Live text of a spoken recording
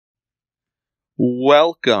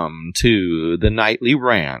Welcome to the Nightly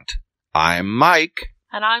Rant. I'm Mike.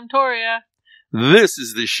 And I'm Torya. This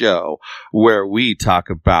is the show where we talk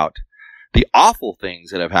about the awful things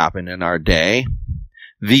that have happened in our day,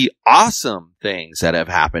 the awesome things that have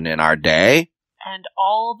happened in our day, and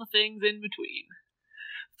all the things in between.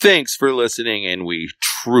 Thanks for listening, and we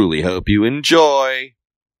truly hope you enjoy.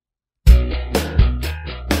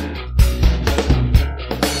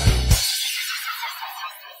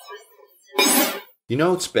 You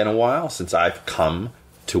know, it's been a while since I've come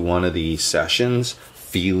to one of these sessions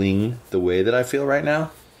feeling the way that I feel right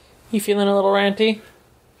now. You feeling a little ranty?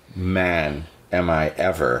 Man, am I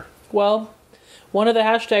ever. Well, one of the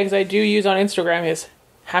hashtags I do use on Instagram is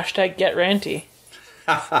 #GetRanty.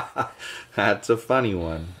 That's a funny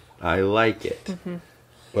one. I like it. Mm-hmm.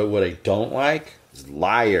 But what I don't like is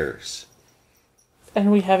liars. And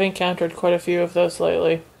we have encountered quite a few of those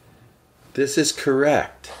lately. This is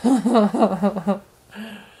correct.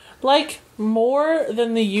 Like, more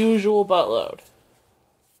than the usual buttload.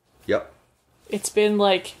 Yep. It's been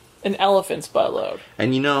like an elephant's buttload.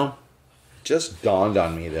 And you know, just dawned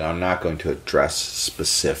on me that I'm not going to address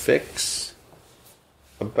specifics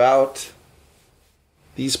about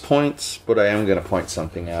these points, but I am going to point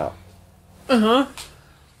something out. Uh-huh.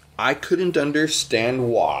 I couldn't understand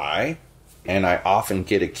why, and I often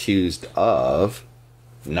get accused of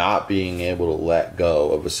not being able to let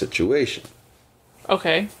go of a situation.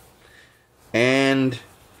 Okay. And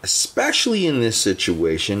especially in this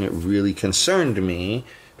situation, it really concerned me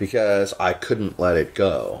because I couldn't let it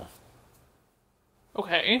go.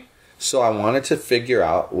 Okay. So I wanted to figure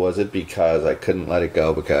out, was it because I couldn't let it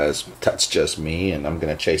go because that's just me and I'm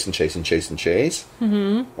going to chase and chase and chase and chase?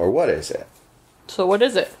 Mm-hmm. Or what is it? So what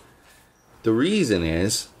is it? The reason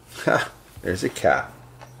is, there's a cat.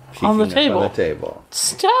 On the table. On the table.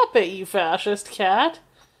 Stop it, you fascist cat.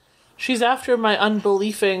 She's after my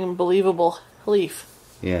believable leaf.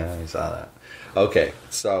 Yeah, I saw that. Okay,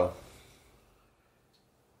 so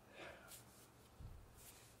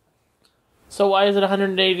why is it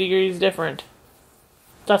 180 degrees different?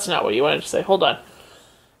 That's not what you wanted to say. Hold on.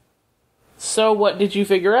 So what did you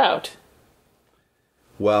figure out?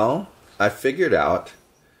 Well, I figured out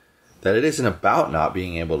that it isn't about not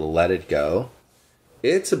being able to let it go.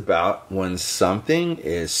 It's about when something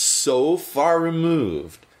is so far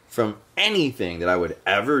removed from anything that I would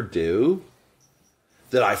ever do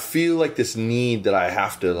that I feel like this need that I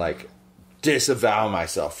have to, like, disavow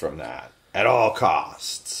myself from that at all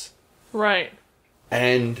costs. Right.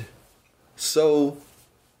 And so,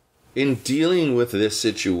 in dealing with this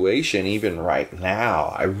situation, even right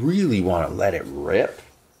now, I really want to let it rip.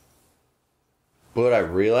 But I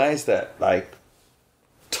realize that, like,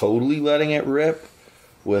 totally letting it rip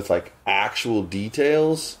with, like, actual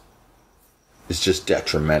details is just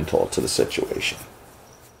detrimental to the situation.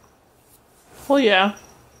 Well, yeah.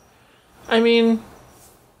 I mean,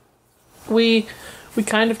 we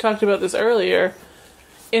kind of talked about this earlier.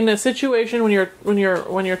 In a situation when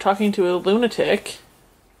you're talking to a lunatic,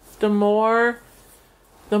 the more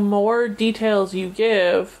details you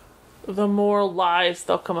give, the more lies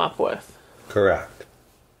they'll come up with. Correct.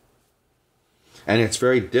 And it's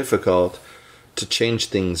very difficult to change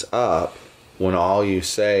things up when all you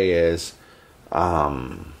say is,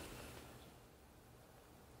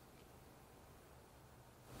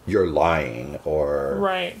 you're lying, or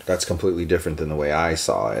right. That's completely different than the way I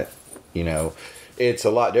saw it. You know, it's a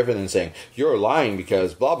lot different than saying, you're lying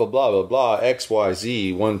because blah, blah, blah, blah, blah, X, Y,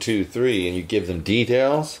 Z, 1, 2, 3, and you give them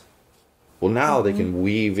details. Well, now they can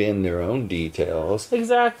weave in their own details.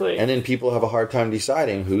 Exactly. And then people have a hard time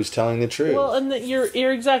deciding who's telling the truth. Well, and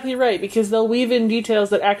you're exactly right, because they'll weave in details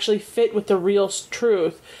that actually fit with the real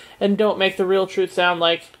truth and don't make the real truth sound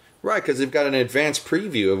like... Right, because they've got an advanced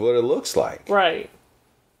preview of what it looks like. Right.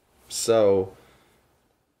 So,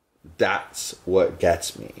 that's what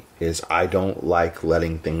gets me, is I don't like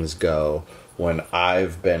letting things go when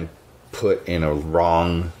I've been put in a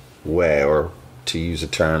wrong way, or, to use a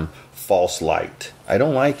term, false light. I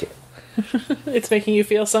don't like it. It's making you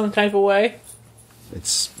feel some type of way?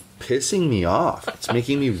 It's pissing me off. It's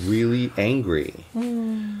making me really angry.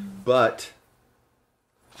 But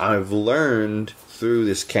I've learned through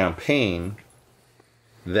this campaign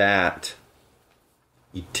that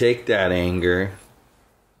you take that anger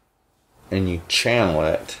and you channel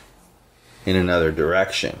it in another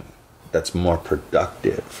direction that's more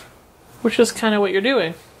productive. Which is kind of what you're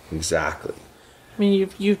doing. Exactly. I mean,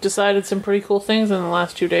 you've decided some pretty cool things in the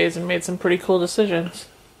last 2 days and made some pretty cool decisions.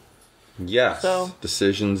 Yes. So,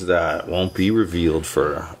 decisions that won't be revealed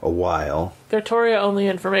for a while. They're Torya only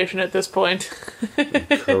information at this point.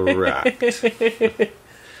 Correct.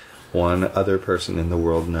 one other person in the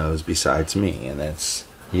world knows besides me, and that's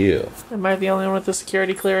you. Am I the only one with the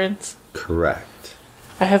security clearance? Correct.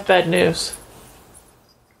 I have bad news.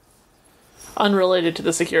 Unrelated to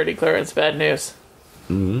the security clearance, bad news.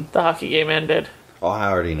 Mm-hmm. The hockey game ended. Oh, I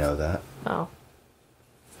already know that. Oh.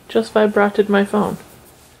 Just vibrated my phone.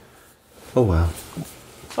 Oh, well.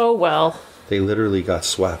 Oh, well. They literally got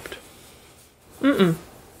swept.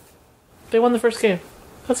 They won the first game.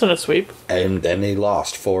 That's not a sweep. And then they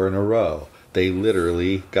lost 4 in a row. They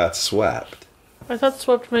literally got swept. I thought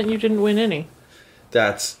swept meant you didn't win any.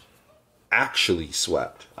 That's actually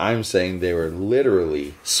swept. I'm saying they were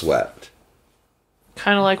literally swept.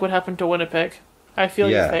 Kind of like what happened to Winnipeg. I feel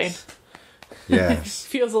your pain. Yes.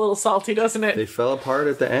 Feels a little salty, doesn't it? They fell apart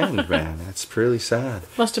at the end, man. That's really sad.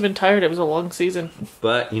 Must have been tired. It was a long season.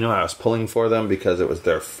 But, I was pulling for them because it was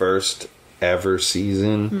their first ever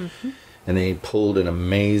season. Mm-hmm. And they pulled an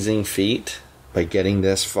amazing feat by getting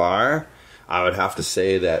this far. I would have to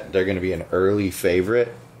say that they're going to be an early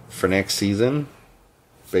favorite for next season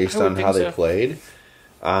based on how they played.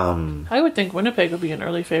 I would think Winnipeg would be an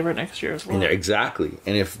early favorite next year as well. Exactly.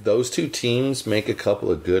 And if those two teams make a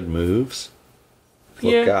couple of good moves,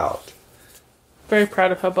 look out. Very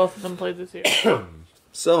proud of how both of them played this year.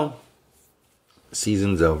 So,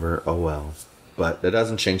 season's over. Oh well. But that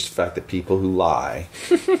doesn't change the fact that people who lie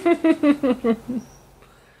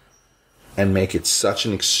and make it such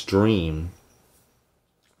an extreme.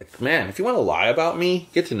 Man, if you want to lie about me,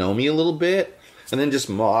 get to know me a little bit, and then just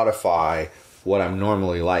modify what I'm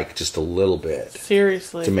normally like just a little bit.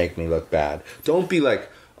 Seriously. To make me look bad. Don't be like,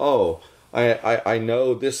 oh, I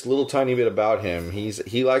know this little tiny bit about him.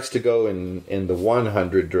 He likes to go in the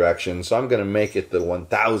 100 direction, so I'm going to make it the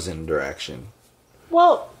 1000 direction.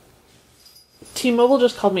 Well, T-Mobile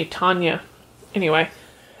just called me Tanya. Anyway.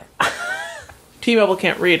 T-Mobile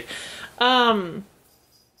can't read.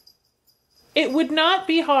 It would not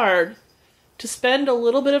be hard to spend a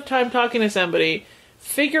little bit of time talking to somebody,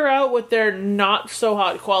 figure out what their not so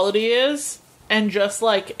hot quality is, and just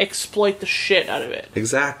exploit the shit out of it.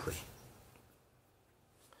 Exactly.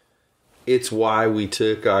 It's why we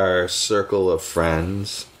took our circle of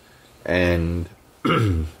friends and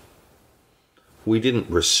we didn't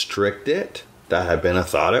restrict it. That had been a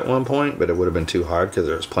thought at one point, but it would have been too hard because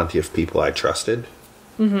there was plenty of people I trusted.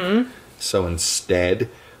 Mm-hmm. So instead,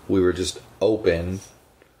 we were just open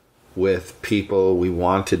with people we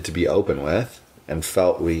wanted to be open with and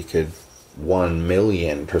felt we could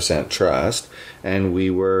 1,000,000% trust. And we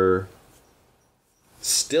were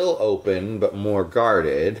still open, but more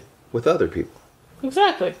guarded with other people.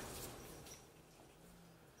 Exactly.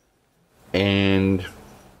 And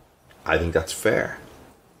I think that's fair.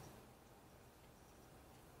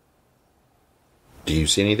 Do you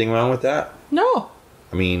see anything wrong with that? No.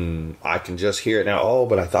 I mean, I can just hear it now. Oh,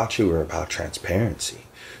 but I thought you were about transparency.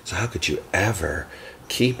 So how could you ever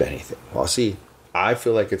keep anything? Well, see, I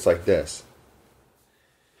feel like it's like this.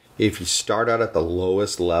 If you start out at the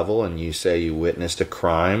lowest level and you say you witnessed a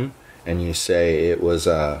crime and you say it was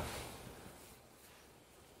a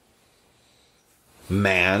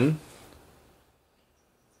man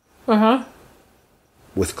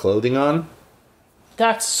with clothing on,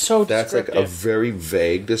 that's so descriptive. That's like a very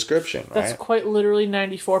vague description, right? That's quite literally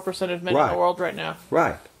 94% of men in the world right now.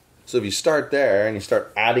 Right. So if you start there and you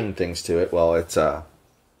start adding things to it, well, it's a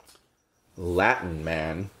Latin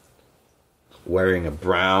man wearing a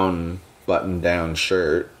brown button-down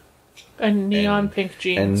shirt. And neon pink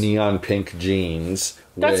jeans. And neon pink jeans.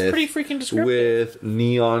 That's pretty freaking descriptive. With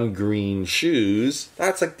neon green shoes.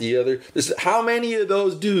 That's like the other... How many of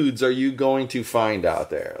those dudes are you going to find out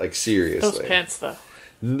there? Like, seriously. Those pants, though.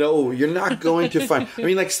 No, you're not going to find... I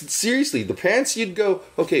mean, like, seriously, the pants you'd go...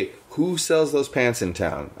 Okay, who sells those pants in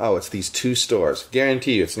town? Oh, it's these 2 stores.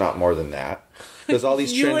 Guarantee you it's not more than that. Because all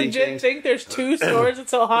these you trendy legit things... think there's 2 stores that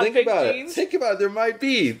sell hot pink jeans? Think about it. There might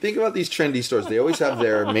be. Think about these trendy stores. They always have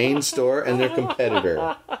their main store and their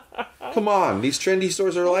competitor. Come on. These trendy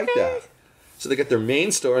stores are like that. So they got their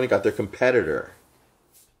main store and they got their competitor.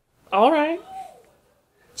 All right.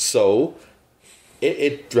 So...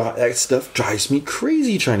 that stuff drives me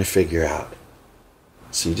crazy trying to figure out.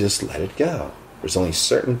 So you just let it go. There's only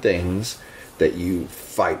certain things that you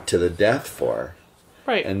fight to the death for.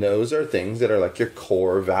 Right. And those are things that are like your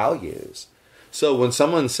core values. So when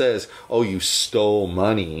someone says, oh, you stole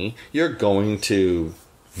money, you're going to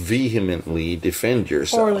vehemently defend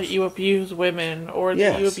yourself. Or that you abuse women, or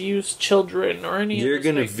that you abuse children, or any You're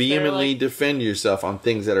going to things. vehemently defend yourself on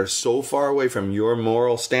things that are so far away from your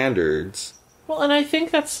moral standards. Well, and I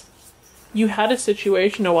think that's... You had a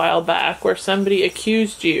situation a while back where somebody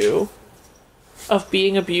accused you of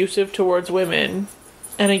being abusive towards women,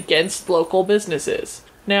 and against local businesses.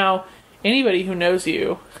 Now, anybody who knows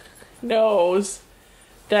you knows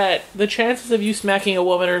that the chances of you smacking a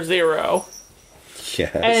woman are 0.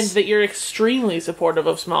 Yes. And that you're extremely supportive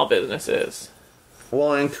of small businesses.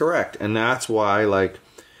 Well, and correct. And that's why, like,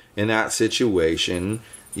 in that situation,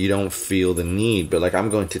 you don't feel the need. But, like, I'm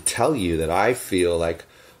going to tell you that I feel like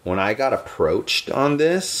when I got approached on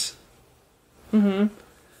this, the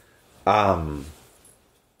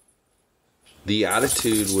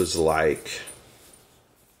attitude was like,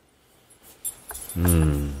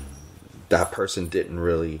 that person didn't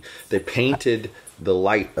really... They painted the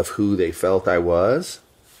light of who they felt I was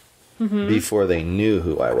before they knew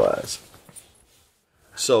who I was.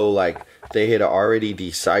 So, like, they had already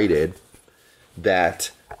decided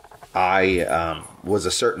that I was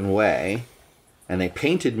a certain way, and they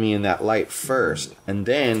painted me in that light first, and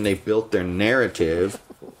then they built their narrative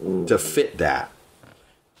to fit that.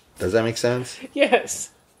 Does that make sense?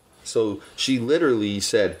 Yes. So she literally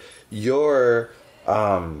said, you're,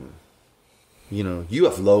 you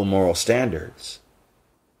have low moral standards.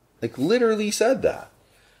 Like, literally said that.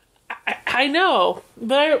 I know,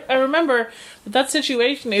 but I remember that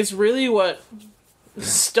situation is really what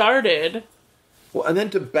started. Well, and then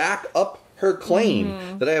to back up her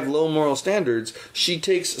claim that I have low moral standards, she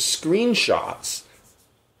takes screenshots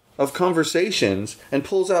of conversations and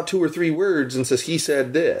pulls out 2 or 3 words and says, he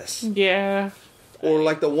said this. Yeah. Or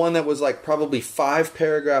like the one that was like probably 5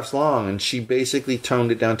 paragraphs long, and she basically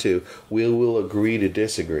toned it down to, we will agree to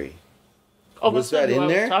disagree. Oh, Was that in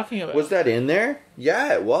there? Was that in there?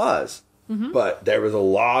 Yeah, it was. But there was a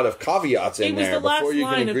lot of caveats in there. It was the last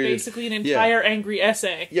line of basically an entire angry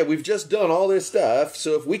essay. Yeah, we've just done all this stuff,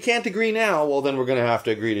 so if we can't agree now, well, then we're going to have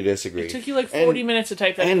to agree to disagree. It took you like 40 minutes to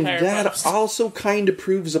type that entire post. And that also kind of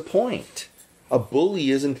proves a point. A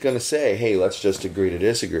bully isn't going to say, hey, let's just agree to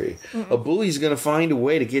disagree. A bully's going to find a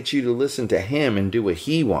way to get you to listen to him and do what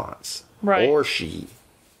he wants. Right. Or she.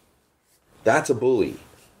 That's a bully.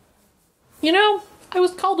 You know, I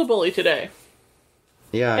was called a bully today.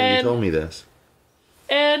 Yeah, you told me this.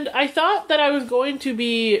 And I thought that I was going to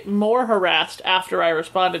be more harassed after I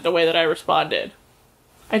responded the way that I responded.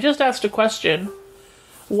 I just asked a question.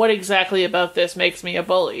 What exactly about this makes me a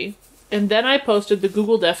bully? And then I posted the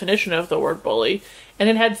Google definition of the word bully, and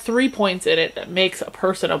it had 3 points in it that makes a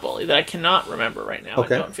person a bully that I cannot remember right now.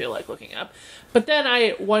 Okay. I don't feel like looking up. But then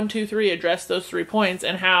I, 1, 2, 3, addressed those 3 points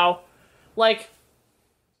and how, like,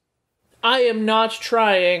 I am not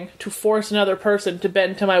trying to force another person to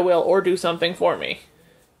bend to my will or do something for me.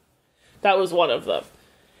 That was one of them.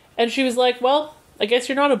 And she was like, well, I guess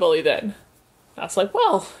you're not a bully then. I was like,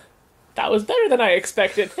 well, that was better than I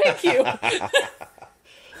expected. Thank you.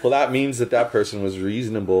 Well, that means that person was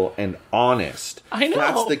reasonable and honest. I know.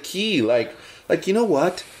 That's the key. Like, you know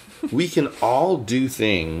what? We can all do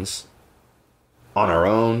things on our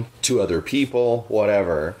own, to other people,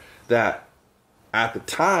 whatever, that at the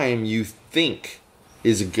time you think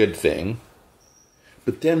is a good thing,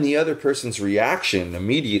 but then the other person's reaction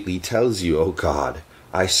immediately tells you, oh God,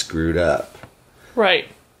 I screwed up. Right.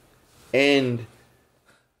 And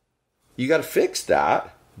you got to fix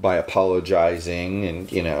that by apologizing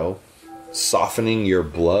and, softening your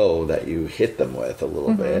blow that you hit them with a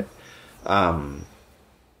little bit.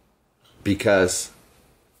 Because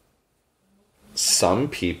some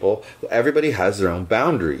people, everybody has their own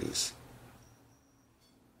boundaries.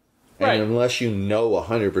 Right. And unless you know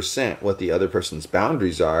 100% what the other person's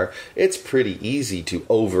boundaries are, it's pretty easy to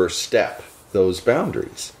overstep those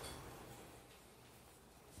boundaries.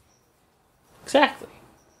 Exactly.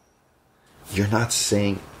 You're not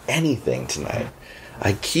saying anything tonight.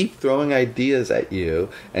 I keep throwing ideas at you,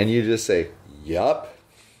 and you just say, yup.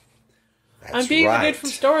 I'm being the dude from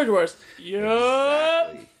Storage Wars. Yup.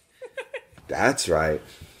 Exactly. That's right.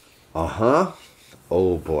 Uh-huh.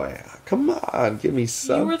 Oh boy. Come on, give me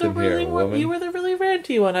something here, woman. You were the really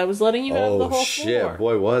ranty one. I was letting you have the whole floor.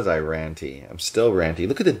 Boy, was I ranty. I'm still ranty.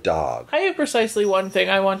 Look at the dog. I have precisely one thing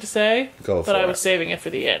I want to say, Go for but I it. was saving it for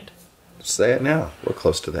the end. Say it now. We're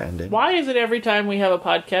close to the ending. Why is it every time we have a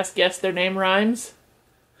podcast guest, their name rhymes?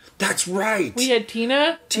 That's right. We had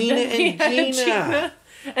Tina. Tina and Gina.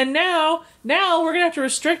 And now we're gonna have to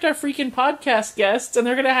restrict our freaking podcast guests, and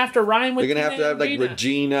they're gonna have to rhyme with. You're gonna have to have like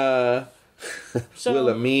Regina,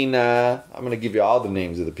 Wilhelmina. I'm gonna give you all the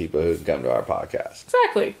names of the people who come to our podcast.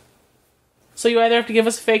 Exactly. So you either have to give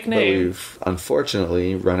us a fake name. But we've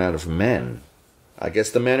unfortunately run out of men. I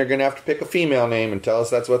guess the men are gonna have to pick a female name and tell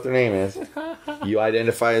us that's what their name is. You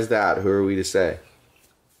identify as that. Who are we to say?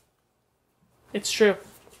 It's true.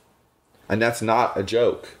 And that's not a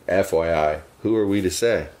joke, FYI. Who are we to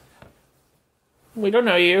say? We don't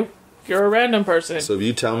know you. You're a random person. So if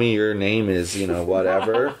you tell me your name is,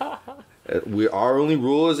 whatever, our only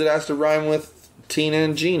rule is it has to rhyme with Tina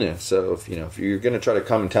and Gina. So if you're going to try to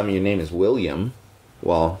come and tell me your name is William,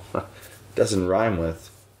 well, it doesn't rhyme with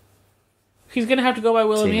He's going to have to go by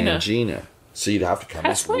Wilhelmina. Tina and Gina. So you'd have to come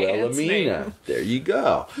That's with my aunt's Wilhelmina. name. There you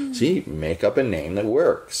go. See, make up a name that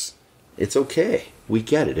works. It's okay. We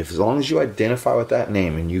get it. As long as you identify with that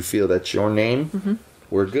name and you feel that's your name,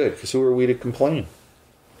 we're good. Because who are we to complain?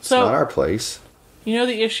 It's not our place. You know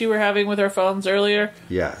the issue we're having with our phones earlier?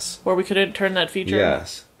 Yes. Where we couldn't turn that feature?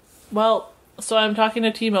 Yes. Well, so I'm talking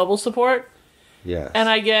to T-Mobile support. Yes. And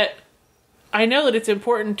I know that it's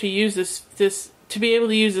important to use this to be able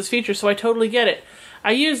to use this feature, so I totally get it.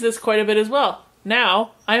 I use this quite a bit as well.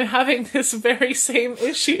 Now, I'm having this very same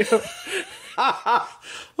issue.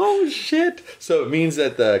 Oh, shit. So it means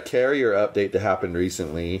that the carrier update that happened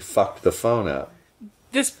recently fucked the phone up.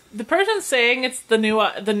 The person's saying it's the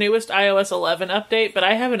newest iOS 11 update, but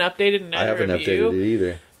I haven't updated in I haven't updated it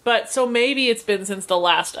either. But so maybe it's been since the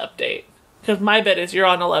last update. Because my bet is you're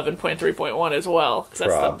on 11.3.1 as well. Because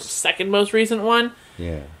that's the second most recent one.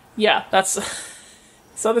 Yeah. Yeah, that's...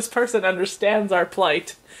 So this person understands our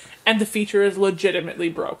plight, and the feature is legitimately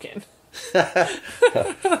broken.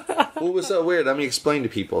 What was so weird? Let me explain to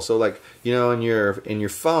people. So, in your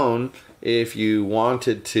phone, if you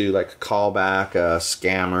wanted to call back a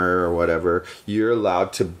scammer or whatever, you're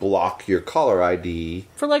allowed to block your caller ID.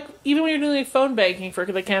 For even when you're doing phone banking for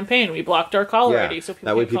the campaign, we blocked our caller ID so people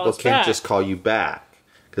that way can't call people us can't back. just call you back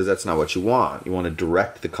because that's not what you want. You want to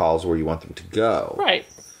direct the calls where you want them to go. Right.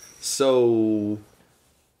 So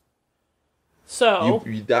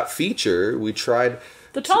that feature we tried.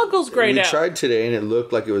 The toggle's grayed out. We tried today and it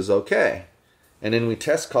looked like it was okay. And then we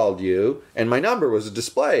test called you and my number was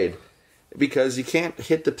displayed because you can't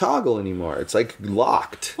hit the toggle anymore. It's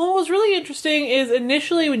locked. Well, what was really interesting is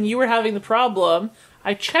initially when you were having the problem,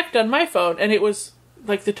 I checked on my phone and it was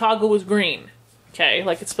the toggle was green. Okay,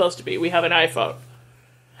 like it's supposed to be. We have an iPhone.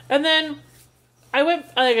 And then I went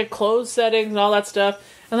I closed settings and all that stuff.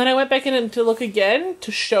 And then I went back in to look again to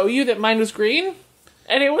show you that mine was green.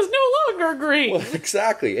 And it was no longer green. Well,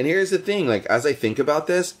 exactly. And here's the thing. As I think about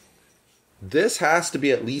this has to be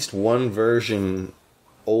at least one version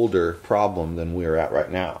older problem than we're at right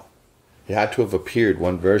now. It had to have appeared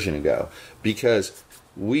one version ago. Because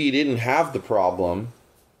we didn't have the problem.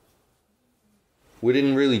 We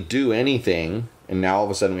didn't really do anything. And now all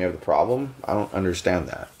of a sudden we have the problem? I don't understand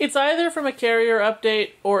that. It's either from a carrier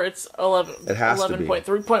update or it's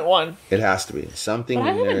 11.3.1. It has to be. Something but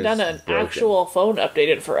I haven't done an broken. actual phone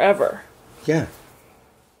update in forever. Yeah.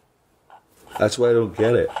 That's why I don't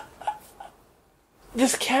get it.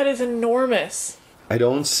 This cat is enormous. I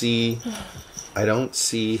don't see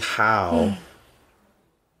how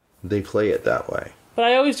they play it that way. But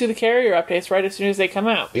I always do the carrier updates right as soon as they come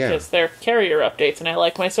out. Because they're carrier updates and I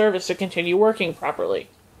like my service to continue working properly.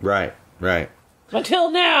 Right. Until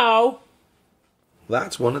now.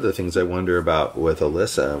 That's one of the things I wonder about with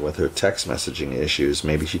Alyssa, with her text messaging issues.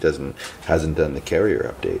 Maybe she hasn't done the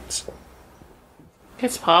carrier updates.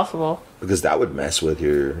 It's possible. Because that would mess with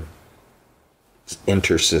your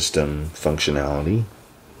inter-system functionality.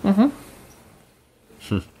 Mm-hmm.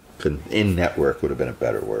 In-network would have been a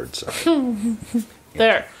better word. So.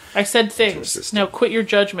 There. I said things. Now quit your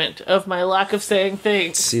judgment of my lack of saying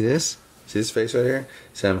things. See this? See this face right here?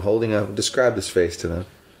 See, I'm holding up. Describe this face to them.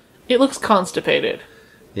 It looks constipated.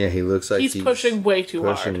 Yeah, he looks like he's pushing way too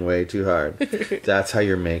hard. Pushing way too hard. That's how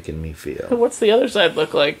you're making me feel. What's the other side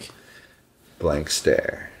look like? Blank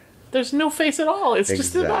stare. There's no face at all. It's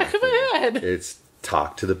just the back of the head. It's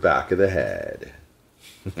talk to the back of the head.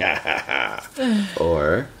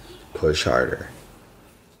 Or push harder.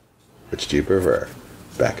 Which do you prefer?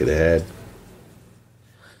 Back of the head?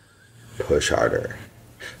 Push harder.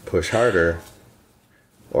 Push harder.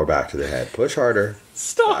 Or back to the head. Push harder.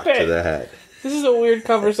 Stop back it. to the head. This is a weird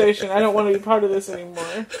conversation. I don't want to be part of this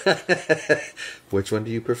anymore. Which one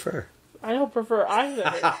do you prefer? I don't prefer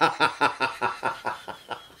either.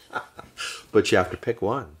 But you have to pick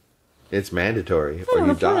one. It's mandatory or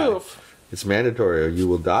you die. It's mandatory or you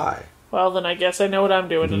will die. Well, then I guess I know what I'm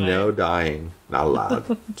doing tonight. No dying. Not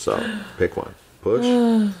allowed. So, pick one. Push.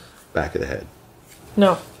 Back of the head.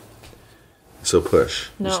 No. So push.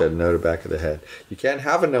 No. You said no to back of the head. You can't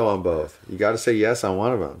have a no on both. You got to say yes on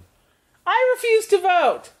one of them. I refuse to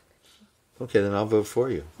vote. Okay, then I'll vote for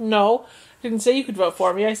you. No. I didn't say you could vote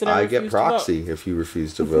for me. I said I refuse get proxy to vote. If you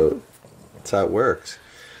refuse to vote. That's how it works.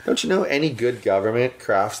 Don't you know any good government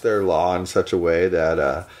crafts their law in such a way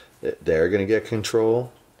that they're going to get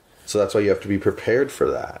control? So that's why you have to be prepared for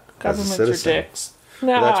that as a citizen. Are dicks.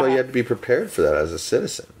 Nah. That's why you have to be prepared for that as a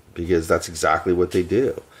citizen. because that's exactly what they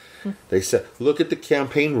do. They said, look at the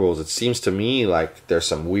campaign rules. It seems to me like there's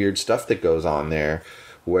some weird stuff that goes on there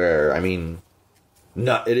where, I mean,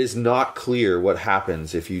 it is not clear what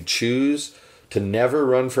happens if you choose to never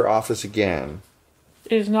run for office again.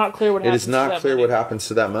 It is not clear what happens. It is not clear what happens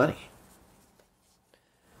to that money.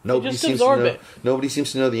 Nobody seems to know. Nobody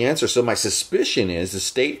seems to know the answer. So my suspicion is the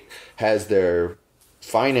state has their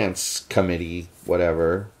finance committee,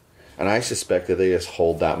 whatever, and I suspect that they just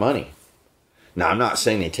hold that money. Now, I'm not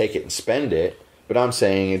saying they take it and spend it, but I'm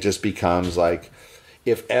saying it just becomes like,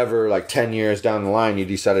 if ever, like 10 years down the line, you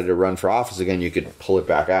decided to run for office again, you could pull it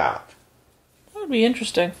back out. That would be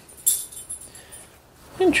interesting.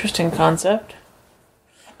 Interesting concept.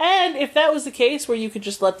 And if that was the case where you could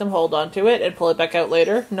just let them hold on to it and pull it back out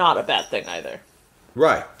later, not a bad thing either.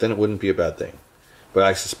 Right. Then it wouldn't be a bad thing. But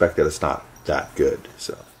I suspect that it's not that good,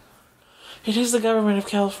 so. It is the government of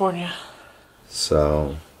California.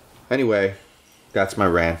 So, anyway, that's my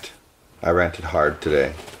rant. I ranted hard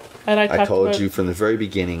today. And I told you from the very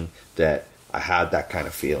beginning that I had that kind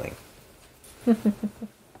of feeling.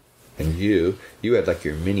 And you had like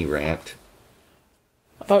your mini rant.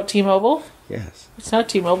 About T-Mobile? Yes. It's not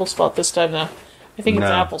T-Mobile's fault this time, though. I think it's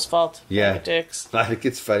Apple's fault. Yeah. Dicks. I think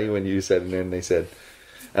it's funny when you said, and then they said,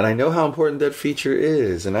 and I know how important that feature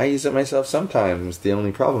is, and I use it myself sometimes. The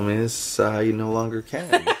only problem is you no longer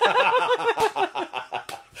can.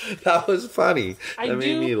 That was funny. That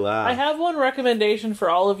made me laugh. I have one recommendation for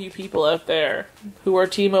all of you people out there who are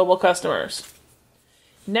T-Mobile customers.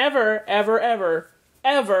 Never, ever, ever,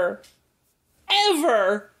 ever,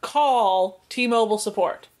 ever call T-Mobile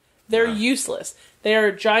support. They're useless. They are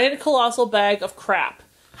a giant, colossal bag of crap.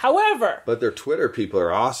 However... But their Twitter people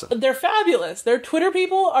are awesome. They're fabulous. Their Twitter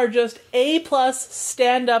people are just A+,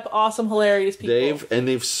 stand-up, awesome, hilarious people.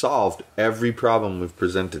 They've solved every problem we've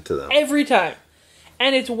presented to them. Every time.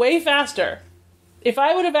 And it's way faster. If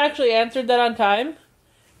I would have actually answered that on time,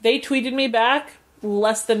 they tweeted me back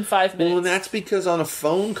less than 5 minutes. Well, and that's because on a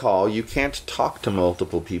phone call, you can't talk to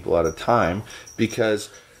multiple people at a time because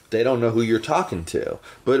they don't know who you're talking to.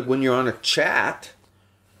 But when you're on a chat,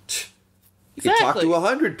 you can talk to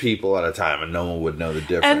 100 people at a time and no one would know the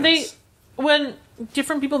difference. And when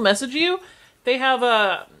different people message you, they have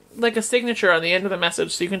a signature on the end of the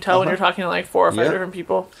message so you can tell when you're talking to like 4 or 5 different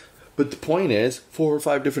people. But the point is, 4 or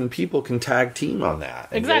 5 different people can tag team on that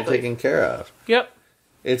and get it taken care of. Yep.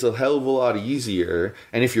 It's a hell of a lot easier.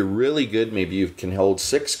 And if you're really good, maybe you can hold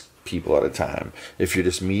 6 people at a time. If you're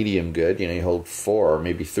just medium good, you hold 4 or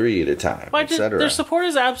maybe 3 at a time, etc. Their support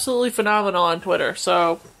is absolutely phenomenal on Twitter.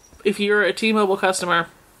 So if you're a T-Mobile customer,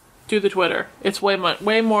 do the Twitter. It's way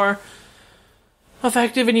more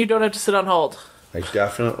effective and you don't have to sit on hold. I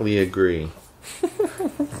definitely agree.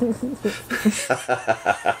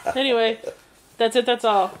 Anyway, that's it. That's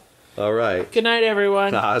all. All right. Good night,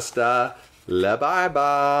 everyone. Hasta la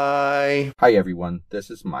bye-bye. Hi, everyone.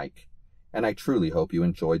 This is Mike, and I truly hope you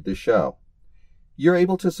enjoyed this show. You're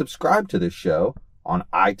able to subscribe to this show on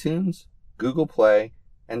iTunes, Google Play,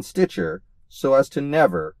 and Stitcher so as to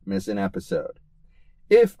never miss an episode.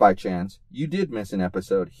 If, by chance, you did miss an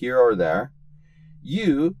episode here or there,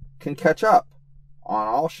 you can catch up on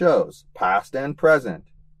all shows, past and present,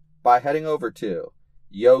 by heading over to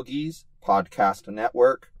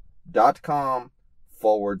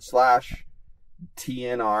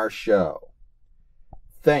yogispodcastnetwork.com/TNR show.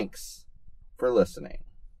 Thanks for listening.